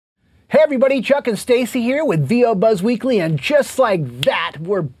Hey everybody, Chuck and Stacey here with VO Buzz Weekly, and just like that,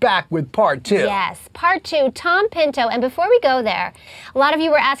 we're back with part 2. Yes, part 2, Thom Pinto. And before we go there, a lot of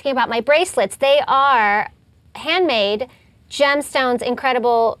you were asking about my bracelets. They are handmade gemstones,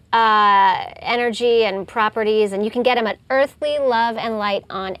 incredible energy and properties, and you can get them at Earthly Love and Light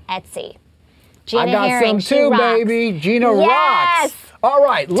on Etsy. Gina I got Herring, some too, baby. Gina rocks. All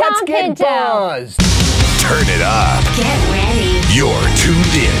right, let's get buzzed. Turn it up. Get ready. You're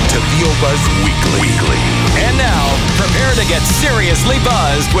tuned in to VO Buzz Weekly. And now, prepare to get seriously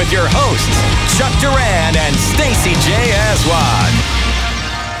buzzed with your hosts, Chuck Duran and Stacey J. Aswad.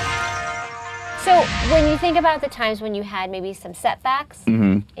 So, when you think about the times when you had maybe some setbacks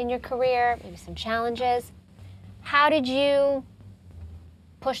in your career, maybe some challenges, how did you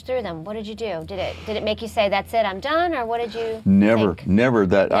push through them? What did you do? Did it make you say, "That's it, I'm done," or what did you think? Never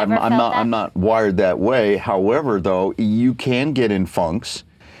that. I'm not wired that way. However, though, you can get in funks,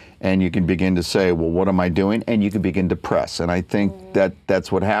 and you can begin to say, "Well, what am I doing?" And you can begin to press. And I think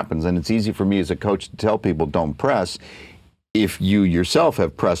that's what happens. And it's easy for me as a coach to tell people, "Don't press," if you yourself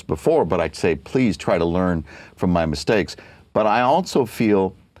have pressed before. But I'd say, please try to learn from my mistakes. But I also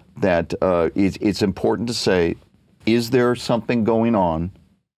feel that it's important to say, is there something going on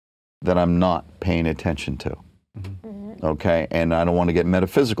that I'm not paying attention to? Okay, and I don't want to get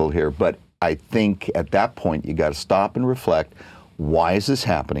metaphysical here, but I think at that point you got to stop and reflect. Why is this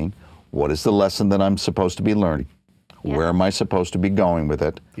happening? What is the lesson that I'm supposed to be learning? Where am I supposed to be going with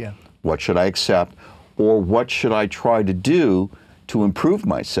it? What should I accept? Or what should I try to do to improve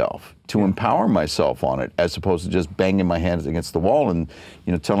myself, to empower myself on it, as opposed to just banging my hands against the wall and,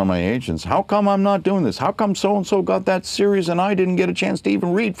 you know, telling my agents, how come I'm not doing this? How come so-and-so got that series and I didn't get a chance to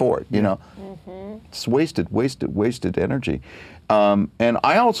even read for it, you know? It's wasted energy. And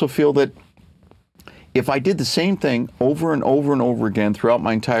I also feel that if I did the same thing over and over and over again throughout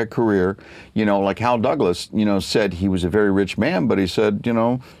my entire career, you know, like Hal Douglas, you know, said he was a very rich man, but he said, you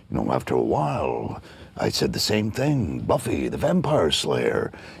know, after a while, I said the same thing, Buffy, the Vampire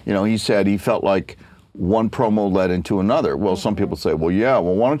Slayer. You know, he said he felt like one promo led into another. Well, some people say, well, yeah,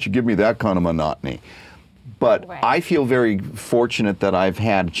 well, why don't you give me that kind of monotony? But I feel very fortunate that I've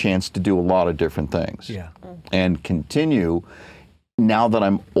had a chance to do a lot of different things. And continue. Now that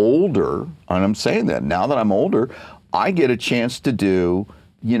I'm older, and I'm saying that, now that I'm older, I get a chance to do,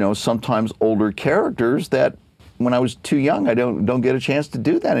 you know, sometimes older characters that when I was too young, I don't get a chance to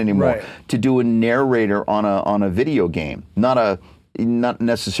do that anymore. To do a narrator on a video game, not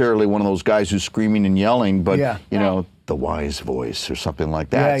necessarily one of those guys who's screaming and yelling, but you know, the wise voice or something like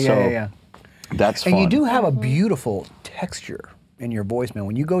that. That's fun. And you do have a beautiful texture in your voice, man.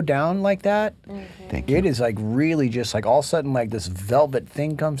 When you go down like that, it is like really just like all of a sudden like this velvet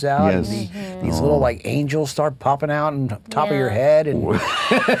thing comes out and these little like angels start popping out on top of your head. And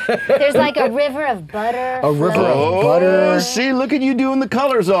there's like a river of butter. A river of butter. See, look at you doing the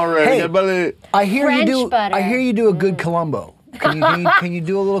colors already. Hey, I hear you do a good Columbo. Can you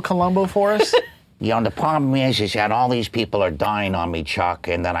do a little Columbo for us? You know, the problem is that all these people are dying on me, Chuck,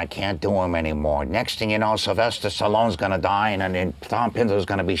 and then I can't do them anymore. Next thing you know, Sylvester Stallone's gonna die, and then Thom Pinto's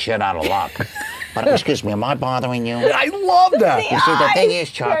gonna be shit out of luck. But excuse me, am I bothering you? I love that. You see, the thing is,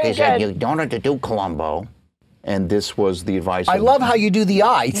 Chuck, is that you don't have to do Columbo. And this was the advice. I love how you do the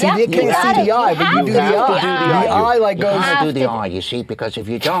eye. See, they can't see the eye, but you do the eye. The eye like goes. You have to do the eye, you see, because if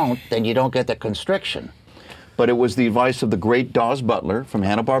you don't, then you don't get the constriction. But it was the advice of the great Dawes Butler from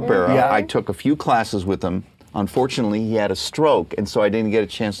Hanna-Barbera. I took a few classes with him. Unfortunately, he had a stroke, and so I didn't get a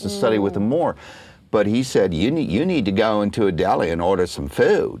chance to study with him more. But he said, you need to go into a deli and order some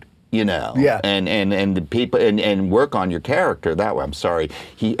food, you know, and the people and work on your character that way. I'm sorry,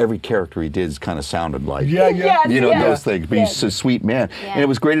 every character he did kind of sounded like you know those things. But he's a sweet man, and it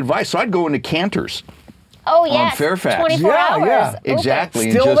was great advice. So I'd go into Cantor's. Oh yes, on Fairfax. 24 hours.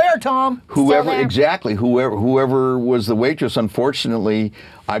 Exactly. Still there, Tom. Whoever was the waitress. Unfortunately,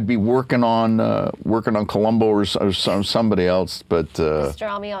 I'd be working on Columbo or somebody else. But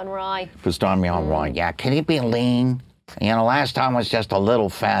Pastrami on rye. Pastrami on rye. Yeah, can he be lean? You know, last time was just a little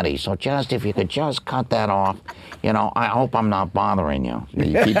fatty. So just if you could just cut that off. You know, I hope I'm not bothering you.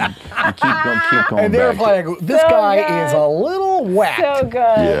 You keep going and they're back. like, this guy is a little whacked. So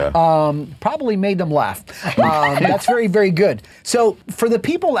good. Probably made them laugh. That's very, very good. So for the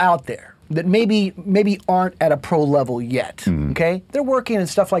people out there that maybe aren't at a pro level yet, okay? They're working and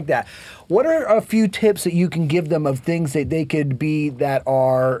stuff like that. What are a few tips that you can give them of things that they could be, that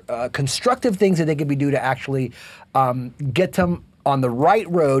are constructive things that they could be do to actually get them on the right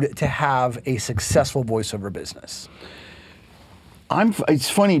road to have a successful voiceover business? It's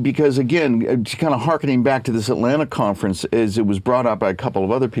funny because, again, kind of hearkening back to this Atlanta conference, as it was brought up by a couple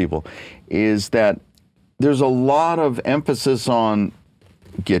of other people, is that there's a lot of emphasis on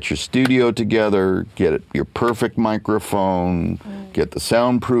get your studio together, get your perfect microphone, get the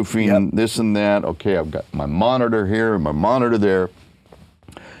soundproofing, this and that. Okay, I've got my monitor here and my monitor there.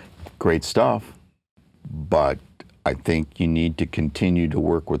 Great stuff, but I think you need to continue to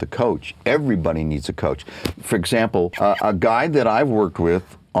work with a coach. Everybody needs a coach. For example, a guy that I've worked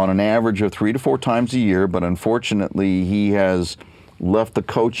with on an average of 3 to 4 times a year, but unfortunately he has left the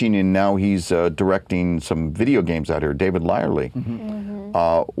coaching and now he's directing some video games out here, David Lyerly,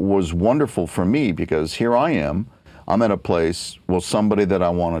 was wonderful for me because here I am. I'm at a place, well, somebody that I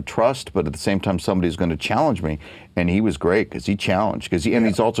want to trust, but at the same time, somebody's going to challenge me. And he was great because he challenged. And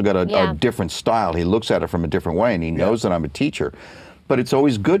he's also got a different style. He looks at it from a different way, and he knows that I'm a teacher. But it's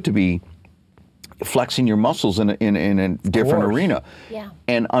always good to be flexing your muscles in a different arena. Yeah.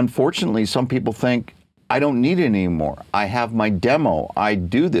 And unfortunately, some people think, I don't need it anymore. I have my demo. I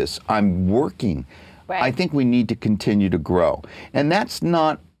do this. I'm working. Right. I think we need to continue to grow. And that's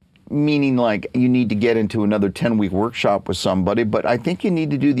not meaning like you need to get into another 10-week workshop with somebody, but I think you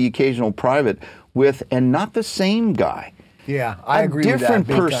need to do the occasional private with, and not the same guy. Yeah, I agree with that. A different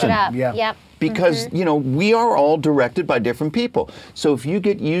person. Yep. Because, you know, we are all directed by different people. So if you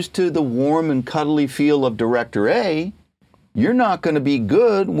get used to the warm and cuddly feel of Director A, you're not going to be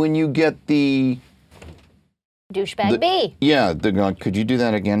good when you get the douchebag B. Yeah, could you do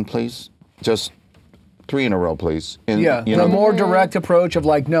that again, please? Just 3 in a row, please. And, the more direct approach of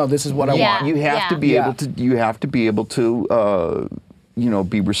like, no, this is what I want. You have to be able to. You have to be able to,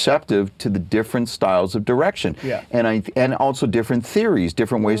 be receptive to the different styles of direction. Yeah. And also different theories,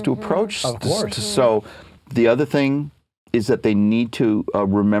 different ways to approach. Of course. So, the other thing is that they need to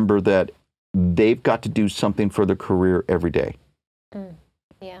remember that they've got to do something for their career every day.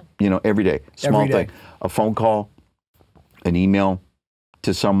 Yeah. You know, every day. Small Every day. thing. A phone call, an email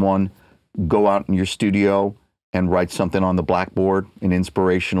to someone. Go out in your studio and write something on the blackboard, an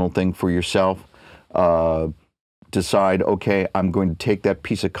inspirational thing for yourself. Decide, okay, I'm going to take that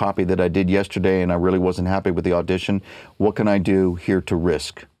piece of copy that I did yesterday and I really wasn't happy with the audition. What can I do here to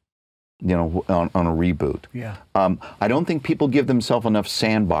risk, on a reboot? Yeah. I don't think people give themselves enough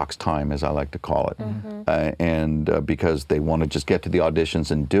sandbox time, as I like to call it, because they want to just get to the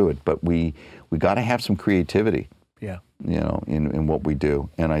auditions and do it. But we got to have some creativity. Yeah. In what we do,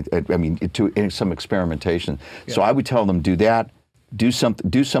 and I mean, in some experimentation. Yeah. So I would tell them, do that, do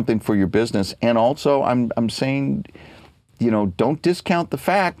something for your business, and also I'm saying, don't discount the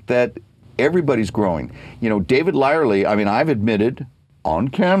fact that everybody's growing. David Lyerly. I mean, I've admitted on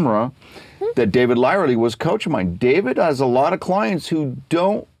camera that David Lyerly was a coach of mine. David has a lot of clients who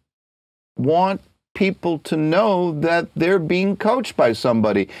don't want people to know that they're being coached by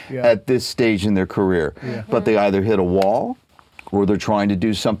somebody at this stage in their career. Yeah. But they either hit a wall or they're trying to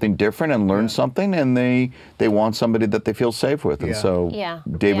do something different and learn something, and they want somebody that they feel safe with. And so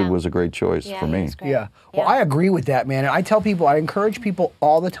David was a great choice for me. Yeah. Well, I agree with that, man. And I tell people, I encourage people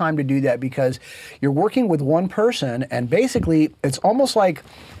all the time to do that because you're working with one person and basically it's almost like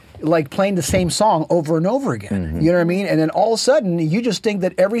playing the same song over and over again. You know what I mean? And then all of a sudden, you just think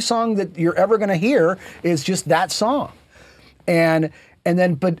that every song that you're ever going to hear is just that song. And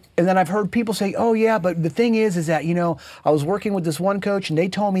then I've heard people say, oh yeah, but the thing is that, I was working with this one coach and they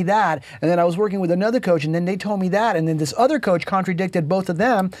told me that, and then I was working with another coach and then they told me that, and then this other coach contradicted both of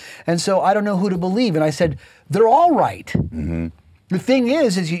them, and so I don't know who to believe. And I said, they're all right. The thing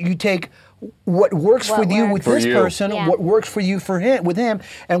is you take what works for you with this person, what works for you with him,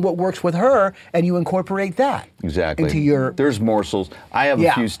 and what works with her, and you incorporate that into your. There's morsels. I have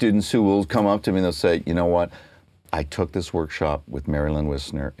a few students who will come up to me and they'll say, you know what, I took this workshop with Marilyn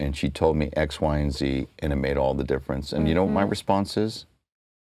Wisner, and she told me X, Y, and Z, and it made all the difference. And you know what my response is?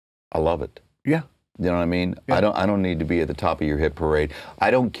 I love it. Yeah. You know what I mean? Yeah. I don't need to be at the top of your hit parade.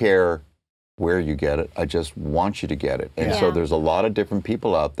 I don't care where you get it. I just want you to get it. And so there's a lot of different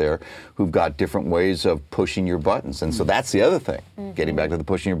people out there who've got different ways of pushing your buttons. And so that's the other thing. Getting back to the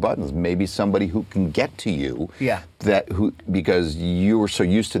pushing your buttons. Maybe somebody who can get to you because you were so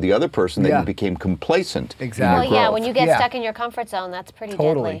used to the other person that you became complacent. Exactly. Well, yeah, when you get stuck in your comfort zone, that's pretty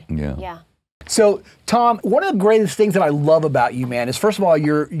deadly. Yeah. So, Thom, one of the greatest things that I love about you, man, is first of all,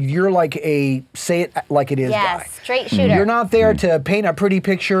 you're like a say it like it is guy. Yes, straight shooter. You're not there to paint a pretty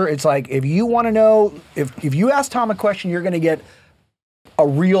picture. It's like if you want to know, if you ask Thom a question, you're going to get a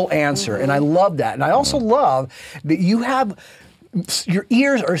real answer, and I love that. And I also love that you have your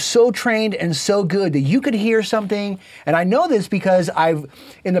ears are so trained and so good that you could hear something, and I know this because I've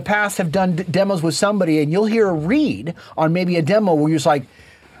in the past have done demos with somebody, and you'll hear a read on maybe a demo where you're just like,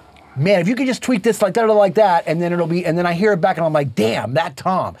 man, if you could just tweak this like that, and then and then I hear it back and I'm like, damn, that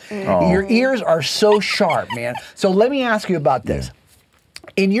Tom. Your ears are so sharp, man. So let me ask you about this.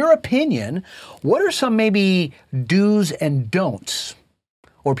 In your opinion, what are some maybe do's and don'ts,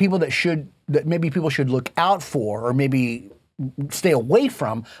 or people that maybe people should look out for, or maybe stay away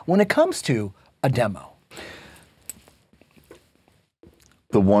from when it comes to a demo?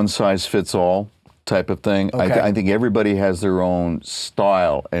 The one size fits all type of thing. Okay. I think everybody has their own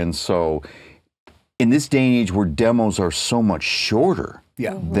style, and so in this day and age where demos are so much shorter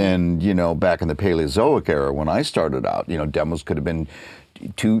than back in the Paleozoic era when I started out, demos could have been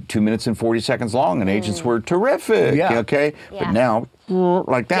 2 minutes and 40 seconds long, and agents were terrific. Okay, but now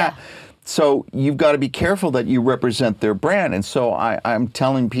like that. So you've got to be careful that you represent their brand. And so I'm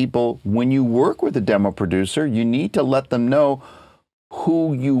telling people, when you work with a demo producer, you need to let them know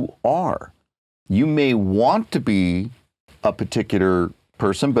who you are. You may want to be a particular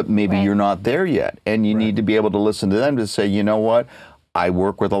person, but maybe you're not there yet. And you need to be able to listen to them to say, you know what, I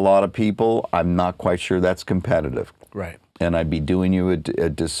work with a lot of people. I'm not quite sure that's competitive. Right. And I'd be doing you a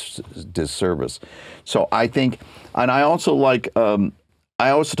disservice. So I think, and I also like, I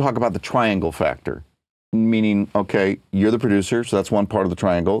also talk about the triangle factor, meaning, okay, you're the producer, so that's one part of the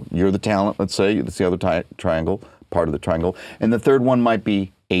triangle. You're the talent, let's say, that's the other triangle, part of the triangle. And the third one might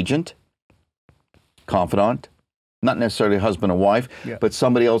be agent, confidant, not necessarily husband and wife, but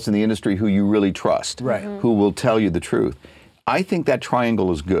somebody else in the industry who you really trust, who will tell you the truth. I think that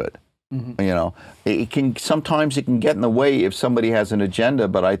triangle is good. Sometimes it can get in the way if somebody has an agenda,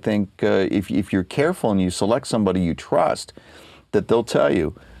 but I think if you're careful and you select somebody you trust, that they'll tell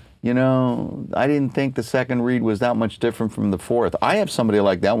you, I didn't think the second read was that much different from the fourth. I have somebody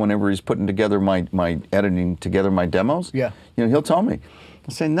like that whenever he's putting together my editing together my demos. He'll tell me.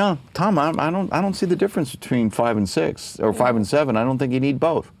 I say, no, Tom, I don't see the difference between 5 and 6 or 5 and 7. I don't think you need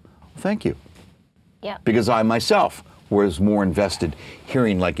both. Well, thank you. Because I myself was more invested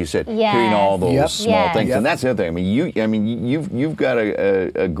hearing, like you said, hearing all those small things. And that's the other thing. You've got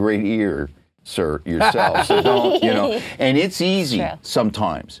a great ear, sir, yourself. So don't, and it's easy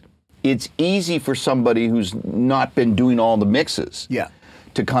sometimes. It's easy for somebody who's not been doing all the mixes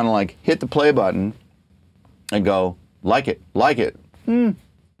to kind of like hit the play button and go, like it. Like it.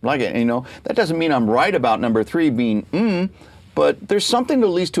 That doesn't mean I'm right about number 3 being but there's something at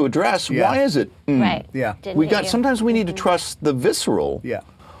least to address. Why is it? Right. Sometimes we need to trust the visceral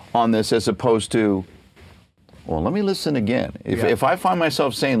on this as opposed to, well, let me listen again. If I find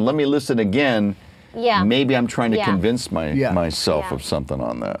myself saying, let me listen again, maybe I'm trying to convince myself of something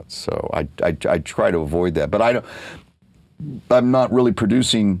on that. So I try to avoid that. But I'm not really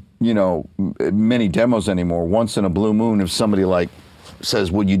producing, many demos anymore. Once in a blue moon, if somebody like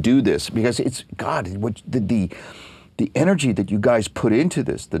says, will you do this? Because it's, God, the energy that you guys put into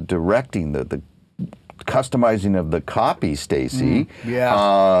this, the directing, the customizing of the copy, Stacey,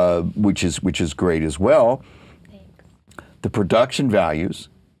 which is great as well. Thanks. The production values,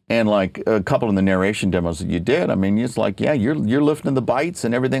 and like a couple of the narration demos that you did, I mean, it's like, you're lifting the bites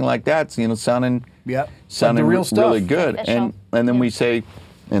and everything like that, sounding like real stuff. Really good. And then we say,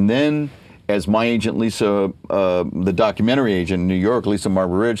 and then as my agent Lisa, the documentary agent in New York, Lisa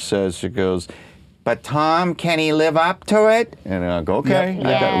Marburidge says, she goes, but Tom, can he live up to it? And I go, okay.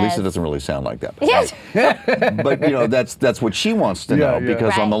 Lisa doesn't really sound like that. But that's what she wants to know,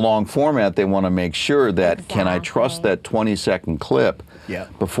 because on the long format, they want to make sure that, can I trust that 20-second clip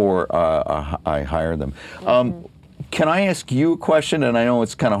before I hire them? Can I ask you a question? And I know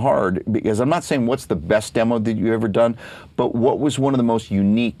it's kind of hard, because I'm not saying what's the best demo that you ever done, but what was one of the most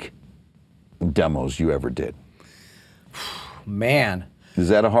unique demos you ever did? Man. Is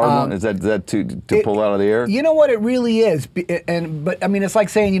that a hard one? Is that to pull out of the air? You know what, it really is. But I mean, it's like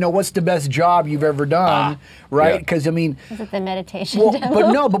saying, what's the best job you've ever done, right? Because I mean, is it the meditation demo?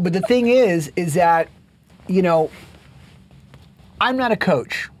 But no, but the thing is that, I'm not a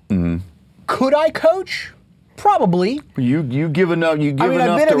coach. Could I coach? Probably. You give enough. You give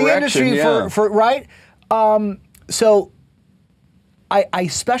enough direction. I've been in the industry for right. So I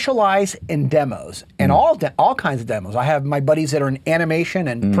specialize in demos and all kinds of demos. I have my buddies that are in animation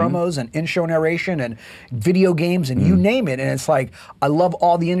and promos and in-show narration and video games and you name it. And it's like, I love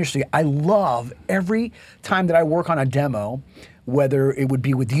all the industry. I love every time that I work on a demo, whether it would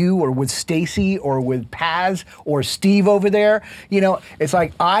be with you or with Stacey or with Paz or Steve over there. It's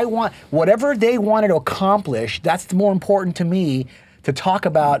like, I want whatever they wanted to accomplish. That's more important to me to talk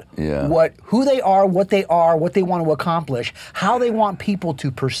about who they are, what they want to accomplish, how they want people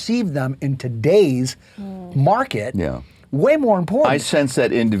to perceive them in today's market. Yeah. Way more important. I sense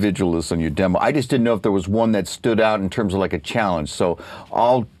that individualist on your demo. I just didn't know if there was one that stood out in terms of like a challenge. So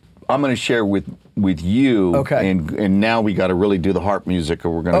I'm going to share with you. Okay. And now we got to really do the harp music, or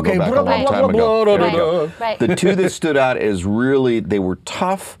we're going to go back a long time ago. There we go. Right. The two that stood out as really, they were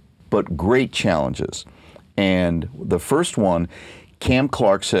tough but great challenges. And the first one, Cam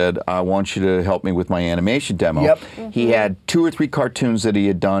Clarke said, I want you to help me with my animation demo. Yep. He had 2 or 3 cartoons that he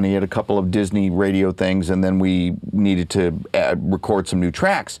had done. He had a couple of Disney radio things, and then we needed to record some new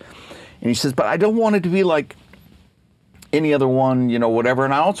tracks. And he says, but I don't want it to be like any other one, you know, whatever.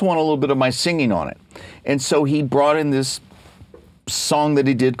 And I also want a little bit of my singing on it. And so he brought in this song that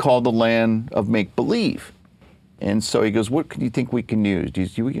he did called The Land of Make Believe. And so he goes, what do you think we can use?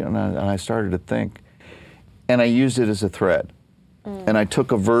 And I started to think. And I used it as a thread. And I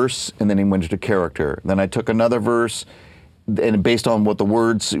took a verse, and then he went into character. Then I took another verse, and based on what the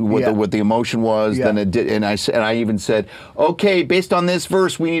words, what the emotion was, then it did. And I even said, okay, based on this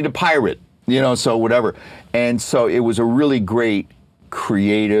verse, we need a pirate, you know, so whatever. And so it was a really great,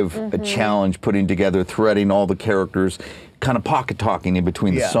 creative challenge, putting together, threading all the characters, kind of pocket talking in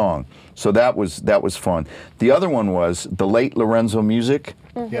between the song. So that was fun. The other one was the late Lorenzo music.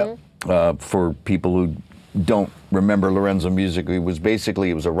 For people who don't remember Lorenzo music, he was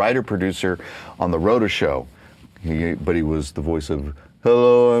a writer-producer on the Rota show, but he was the voice of,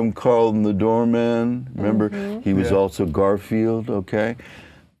 hello, I'm Carlton the Doorman, remember? He was also Garfield, okay?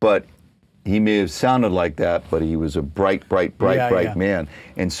 But he may have sounded like that, but he was a bright man.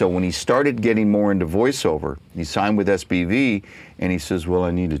 And so when he started getting more into voiceover, he signed with SBV, and he says, well,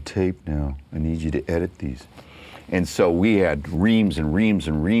 I need a tape now. I need you to edit these. And so we had reams and reams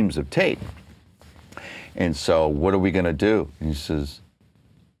and reams of tape. And so, what are we going to do? And he says,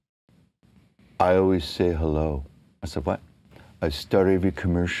 I always say hello. I said, what? I start every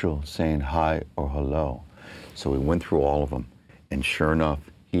commercial saying hi or hello. So we went through all of them. And sure enough,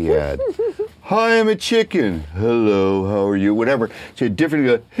 he had, hi, I'm a chicken. Hello, how are you? Whatever. So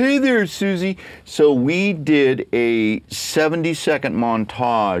different, hey there, Susie. So we did a 70-second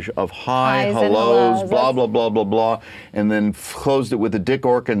montage of highs, hellos, blah, blah, blah, blah, blah, and then closed it with a Dick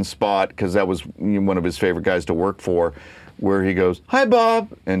Orkin spot, because that was one of his favorite guys to work for, where he goes, hi, Bob.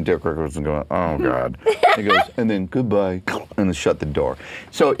 And Dick Orkin was going, oh, God. He goes, and then goodbye, and then shut the door.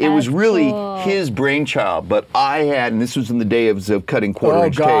 So it was really his brainchild, but I had, and this was in the days of cutting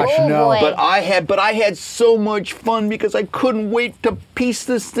quarter-inch tape. No. But I had so much fun because I couldn't wait to piece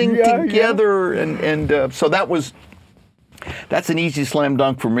this thing together. And so that's an easy slam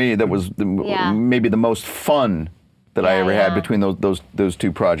dunk for me. That was maybe the most fun that I ever had between those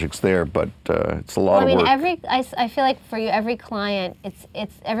 2 projects there, but it's a lot of work. I feel like for you, every client,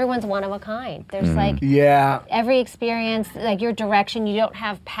 it's everyone's one of a kind. There's like every experience, like your direction, you don't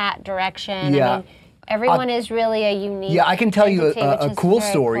have pat direction. I mean, everyone is really a unique. Yeah, I can tell you a cool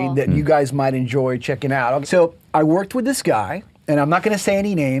story that you guys might enjoy checking out. So I worked with this guy, and I'm not going to say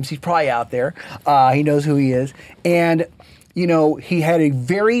any names. He's probably out there. He knows who he is, and you know, he had a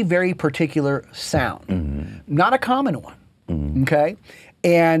very, very particular sound, not a common one, okay?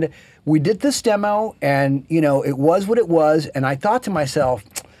 And we did this demo, and, you know, it was what it was, and I thought to myself,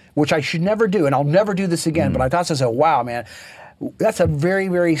 which I should never do, and I'll never do this again, but I thought to myself, wow, man, that's a very,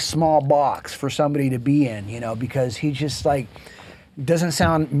 very small box for somebody to be in, you know, because he just, like, doesn't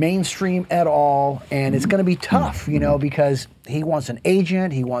sound mainstream at all, and it's going to be tough, you know, because he wants an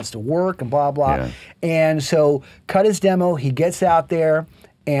agent, he wants to work, and blah, blah. And so, cut his demo, he gets out there,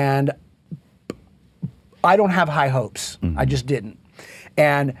 and I don't have high hopes. I just didn't.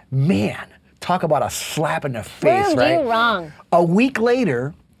 And man, talk about a slap in the face, right? You wrong. A week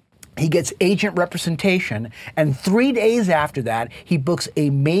later, he gets agent representation, and 3 days after that, he books a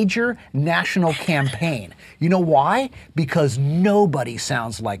major national campaign. You know why? Because nobody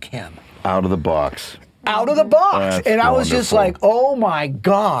sounds like him. Out of the box. Out of the box. That's and I was just like, oh my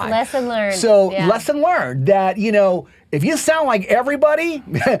God. Lesson learned. So, lesson learned that, you know, if you sound like everybody,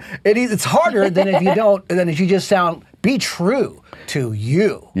 it's harder than if you don't, than if you just be true to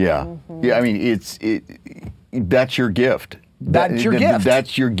you. Yeah. Yeah, I mean, that's your gift. That's your gift.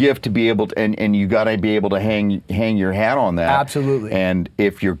 That's your gift to be able to, and you got to be able to hang your hat on that. Absolutely. And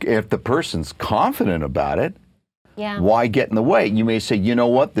if the person's confident about it, why get in the way? You may say, you know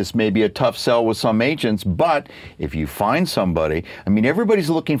what, this may be a tough sell with some agents, but if you find somebody, I mean, everybody's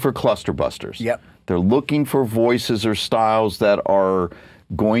looking for cluster busters. Yep. They're looking for voices or styles that are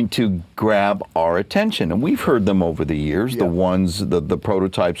going to grab our attention. And we've heard them over the years, the ones, the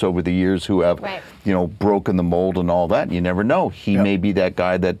prototypes over the years who have, you know, broken the mold and all that. You never know. He may be that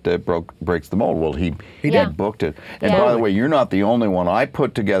guy that breaks the mold. Well, he did. Booked it. And by the way, you're not the only one. I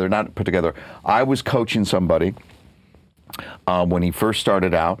I was coaching somebody when he first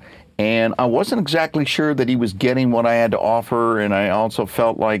started out, and I wasn't exactly sure that he was getting what I had to offer, and I also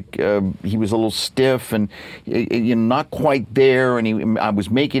felt like he was a little stiff and not quite there, and I was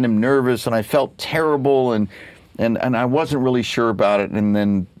making him nervous, and I felt terrible, and I wasn't really sure about it, and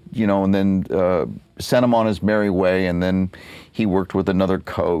then sent him on his merry way, and then he worked with another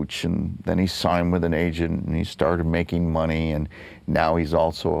coach, and then he signed with an agent, and he started making money, and now he's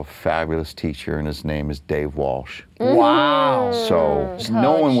also a fabulous teacher, and his name is Dave Walsh. Wow. So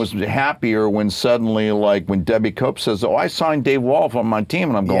no one was happier when suddenly, like when Debbie Cope says, oh, I signed Dave Walsh on my team,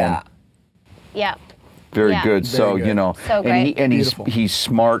 and I'm going, very good. So, you know, so great. and he's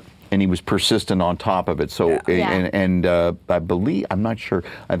smart, and he was persistent on top of it. So, and I believe, I'm not sure,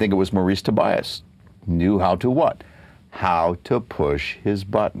 I think it was Maurice Tobias knew how to what? How to push his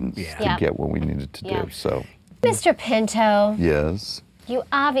buttons to get what we needed to do. So, Mr. Pinto. Yes. You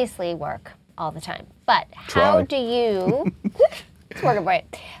obviously work all the time, but how do you? It's working right.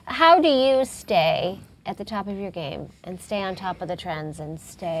 How do you stay at the top of your game and stay on top of the trends and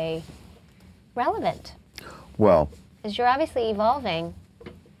stay relevant? Well, because you're obviously evolving.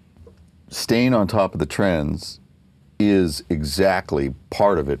 Staying on top of the trends is exactly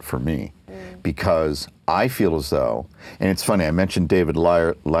part of it for me, because I feel as though, and it's funny, I mentioned David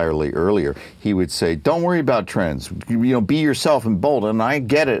Lyerly earlier, he would say, don't worry about trends, you know, be yourself and bold, and I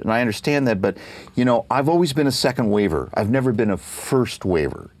get it, and I understand that, but, you know, I've always been a second waver. I've never been a first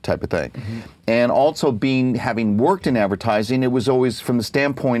waver type of thing. And also having worked in advertising, it was always from the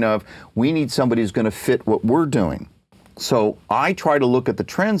standpoint of, we need somebody who's gonna fit what we're doing. So I try to look at the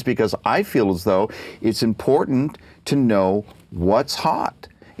trends because I feel as though it's important to know what's hot.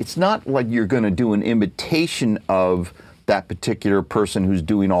 It's not like you're going to do an imitation of that particular person who's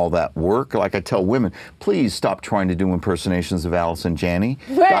doing all that work. Like I tell women, please stop trying to do impersonations of Allison Janney.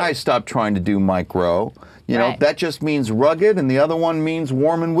 Guys, stop trying to do Mike Rowe. You know, that just means rugged, and the other one means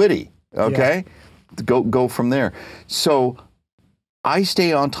warm and witty. Okay? Go from there. So I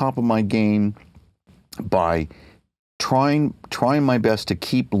stay on top of my game by trying my best to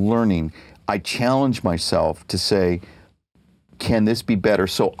keep learning. I challenge myself to say, can this be better?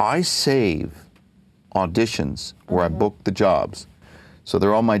 So I save auditions where I book the jobs. So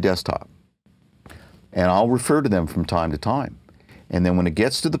they're on my desktop. And I'll refer to them from time to time. And then when it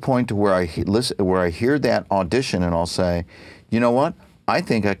gets to the point to where I hear that audition and I'll say, you know what? I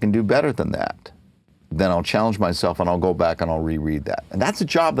think I can do better than that. Then I'll challenge myself and I'll go back and I'll reread that. And that's a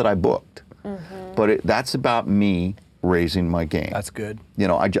job that I booked. But that's about me raising my game. That's good. You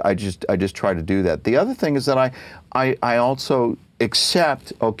know, I just try to do that. The other thing is that I also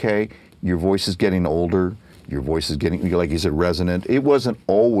accept, okay, your voice is getting older, your voice is getting, like you said, resonant. It wasn't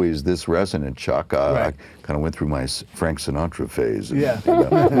always this resonant, Chuck. I kind of went through my Frank Sinatra phase.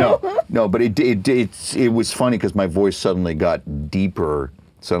 No, but it was funny because my voice suddenly got deeper.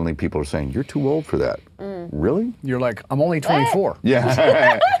 Suddenly people are saying, you're too old for that. Really? You're like, I'm only 24.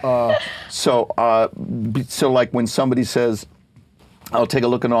 Yeah. So like when somebody says, I'll take a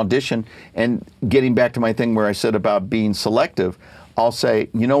look at an audition, and getting back to my thing where I said about being selective, I'll say,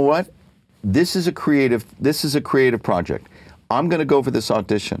 you know what? This is a creative project. I'm going to go for this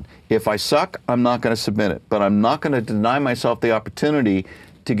audition. If I suck, I'm not going to submit it, but I'm not going to deny myself the opportunity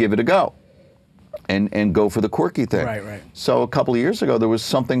to give it a go. And go for the quirky thing. Right. So a couple of years ago, there was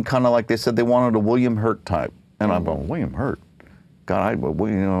something kind of like they said they wanted a William Hurt type. And I'm going, William Hurt? God, I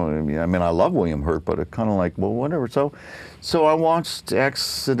mean, I love William Hurt, but it kind of like, well, whatever. So I watched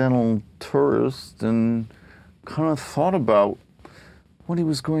Accidental Tourist and kind of thought about what he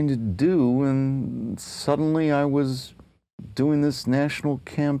was going to do. And suddenly I was doing this national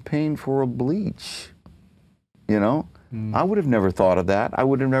campaign for a bleach, you know? I would have never thought of that. I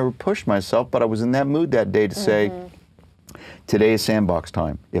would have never pushed myself, but I was in that mood that day to say, today is sandbox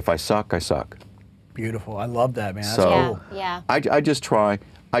time. If I suck, I suck. Beautiful. I love that, man. That's so cool. I just try.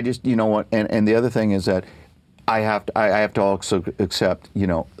 I just, you know what, and the other thing is that I have to also accept, you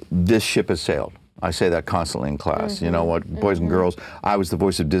know, this ship has sailed. I say that constantly in class. You know what, boys and girls, I was the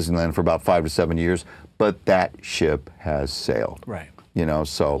voice of Disneyland for about 5 to 7 years, but that ship has sailed. Right. You know,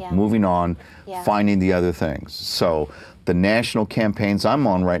 so moving on, finding the other things. So the national campaigns I'm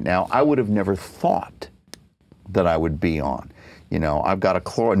on right now, I would have never thought that I would be on. You know, I've got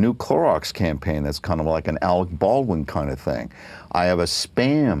a new Clorox campaign that's kind of like an Alec Baldwin kind of thing. I have a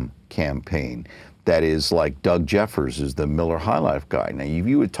Spam campaign that is like Doug Jeffers is the Miller High Life guy. Now, if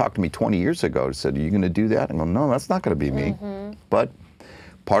you would talk to me 20 years ago and said, are you going to do that? I go, no, that's not going to be me. But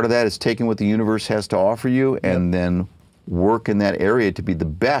part of that is taking what the universe has to offer you and then work in that area to be the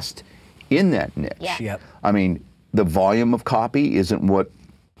best in that niche. Yeah. I mean, the volume of copy isn't what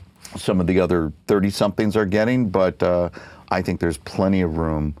some of the other 30-somethings are getting, but I think there's plenty of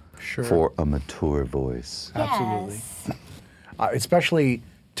room for a mature voice. Absolutely. Yes. Especially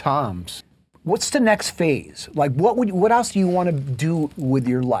Tom's. What's the next phase? Like, what else do you want to do with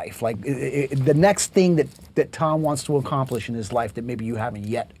your life? Like, the next thing that Thom wants to accomplish in his life that maybe you haven't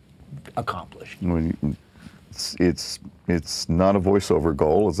yet accomplished. It's not a voiceover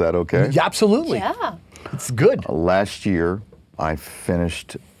goal. Is that okay? Yeah, absolutely. Yeah. It's good. Last year, I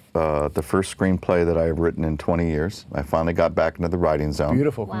finished the first screenplay that I have written in 20 years. I finally got back into the writing zone.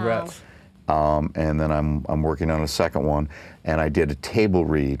 Beautiful. Congrats. And then I'm working on a second one, and I did a table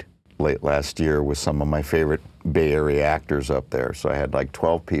read late last year with some of my favorite Bay Area actors up there. So I had like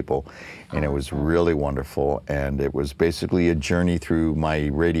 12 people, and it was really wonderful. And it was basically a journey through my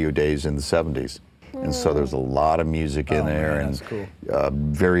radio days in the 70s. And so there's a lot of music in there, man, and that's cool.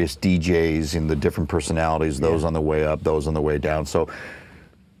 various DJs and the different personalities, those on the way up, those on the way down. So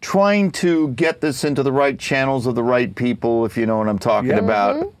trying to get this into the right channels of the right people, if you know what I'm talking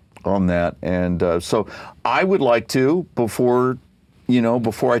about, on that. And so I would like to, before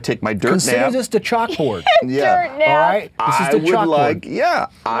I take my dirt Consider nap. this the chalkboard. Dirt nap. All right? This is the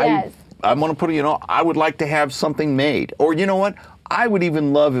chalkboard. I want to put, I would like to have something made. Or you know what? I would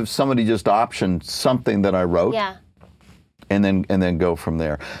even love if somebody just optioned something that I wrote. Yeah. And then go from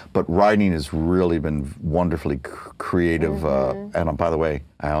there. But writing has really been wonderfully creative. And by the way,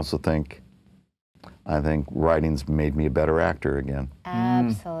 I think writing's made me a better actor again.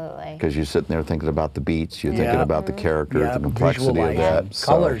 Absolutely. Because you're sitting there thinking about the beats, you're thinking about the character, the visual complexity of light. that. So-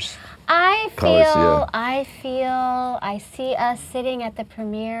 Colors. I Colours, see us sitting at the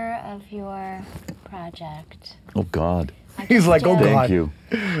premiere of your project. Oh God. He's like, oh God. Thank you.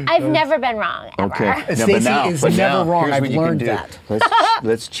 I've never been wrong, ever. Okay. Stacey is never wrong. here's I've what you can learned do. that.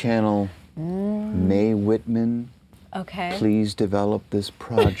 Let's channel Mae Whitman. Okay. Please develop this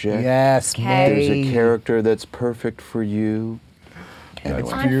project. Yes, Okay. There's a May. character that's perfect for you.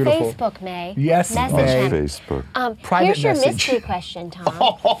 That's On beautiful. Facebook, May. Yes, Message On May. him. Facebook. Private Here's your message. mystery question, Thom.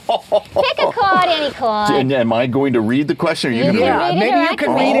 Pick a chord, any chord. And am I going to read the question? Or you You can can read read it Maybe or you I can can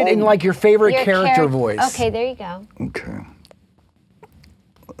read read it in like your favorite Your character voice. Okay, there you go. it? Okay.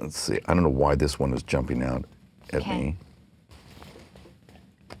 Let's see. I don't know why this one is jumping out at Okay. me.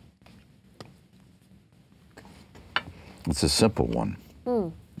 It's a simple one.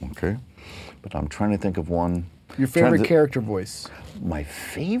 Okay. But I'm trying to think of one. Your Trying favorite to- character voice. My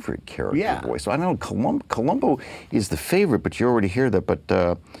favorite character Yeah. voice. I know Columbo is the favorite, but you already hear that.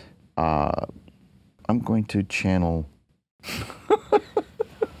 But I'm going to channel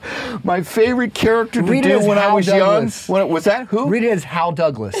my favorite character to Read it do as when I Hal was Douglas. young. Was that who? Read it as Hal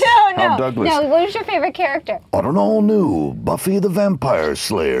Douglas. Hal Douglas. No, what is your favorite character? On an all-new Buffy the Vampire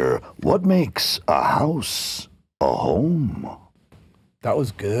Slayer, what makes a house a home? That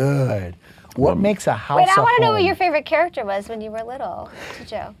was good. What makes a house Wait, I a want to know home? what your favorite character was when you were little,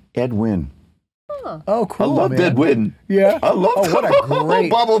 Joe. Ed Wynn. Oh, cool. I loved man. Ed Wynn. Yeah? I loved Oh, what a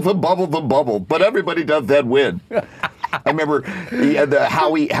great- Bubble the Bubble the Bubble. But everybody does Ed Wynn. I remember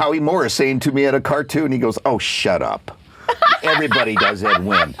Howie Morris saying to me at a cartoon, he goes, "Oh, shut up. Everybody does Ed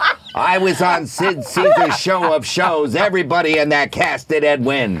Wynn. I was on Sid Caesar's show of shows. Everybody in that cast did Ed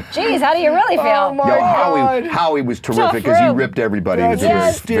Wynn." Jeez, how do you really feel? Oh, my God. Howie was terrific because he room. ripped everybody. That's It was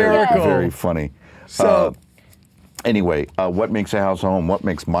hysterical. very funny. So- Anyway, what makes a house a home? What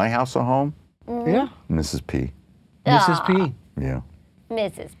makes my house a home? Yeah. Mrs. P. Mrs. P. Yeah.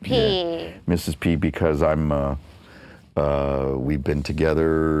 Mrs. P. Mrs. P, because we've been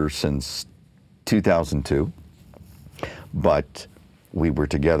together since 2002, but we were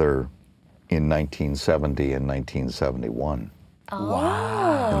together in 1970 and 1971.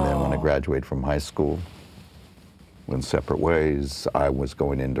 Wow. And then when I graduated from high school, went separate ways. I was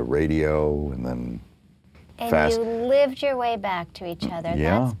going into radio, and then And you lived your way back to each other.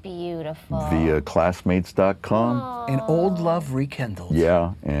 Yeah. That's beautiful. via classmates.com. An old love rekindled.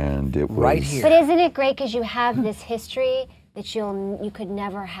 Yeah, and it was Right here. But isn't it great because you have this history that you could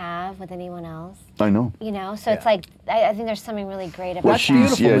never have with anyone else? I know. You know, so it's like I think there's something really great about Well, that.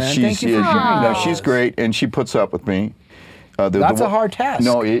 she's beautiful, man. Thank you for sharing no, that. she's great, and she puts up with me. That's a hard task.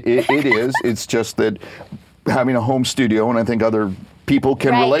 No, it is. It's just that having a home studio, and I think other people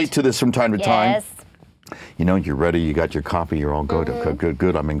can Right. relate to this from time to time. Yes. You know, you're ready, you got your coffee, you're all good,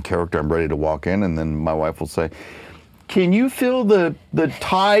 good. I'm in character, I'm ready to walk in, and then my wife will say, can you fill the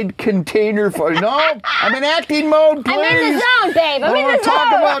Tide container for? No, I'm in acting mode, please. I'm in the zone, babe. I'm in the zone. Talk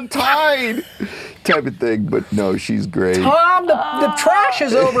about Tide. Type of thing, but no, she's great. Tom, the trash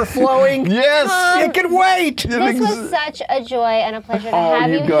is overflowing. Yes, Tom, it can wait. This was such a joy and a pleasure to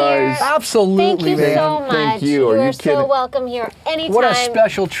have you guys. here. Absolutely, Thank you man. so much. Thank you. Are are you so kidding? welcome here anytime. What a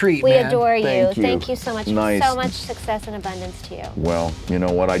special treat, We man. adore you. Thank you. Thank you so much. Nice. So much success and abundance to you. Well, you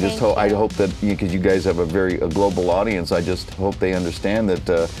know what? I just hope I hope that because you guys have a global audience, I just hope they understand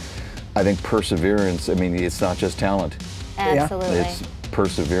that. I think perseverance. I mean, it's not just talent. Absolutely. It's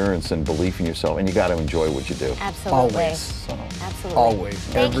perseverance and belief in yourself, and you got to enjoy what you do. Absolutely. Always. So, Absolutely. Always.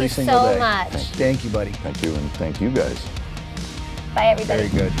 Thank Every you single so day. much. Thank you, buddy. thank you, and thank you guys. Bye, everybody.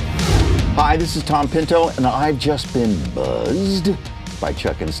 Very good. Hi, this is Thom Pinto, and I've just been buzzed by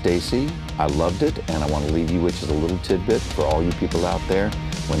Chuck and Stacey. I loved it, and I want to leave you with just a little tidbit for all you people out there.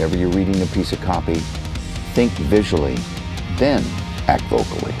 Whenever you're reading a piece of copy, think visually, then act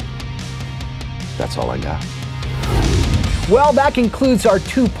vocally. That's all I got. Well, that concludes our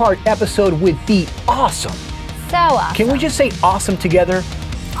two-part episode with the awesome. So awesome. Can we just say awesome together?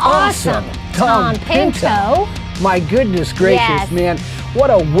 Awesome. Thom Pinto. My goodness gracious, Yes. man. What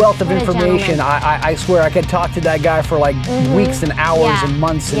a wealth of What a information. gentleman. I swear I could talk to that guy for like weeks and hours Yeah. and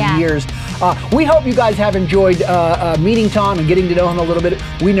months and Yeah. years. We hope you guys have enjoyed meeting Tom and getting to know him a little bit.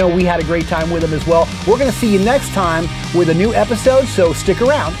 We know we had a great time with him as well. We're going to see you next time with a new episode, so stick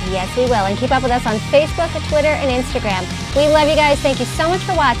around. Yes, we will. And keep up with us on Facebook, Twitter, and Instagram. We love you guys. Thank you so much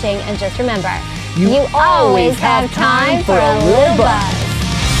for watching. And just remember, You always have time for a little buzz.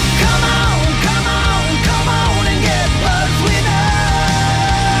 Come on, come on, come on and get buzzed with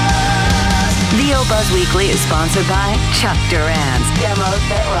us. VO Buzz Weekly is sponsored by Chuck Duran's Demos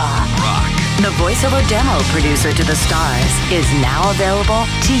That Rock. The voiceover demo producer to the stars is now available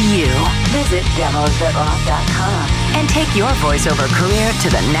to you. Visit demosthatrock.com and take your voiceover career to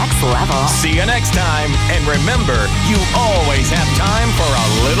the next level. See you next time. And remember, you always have time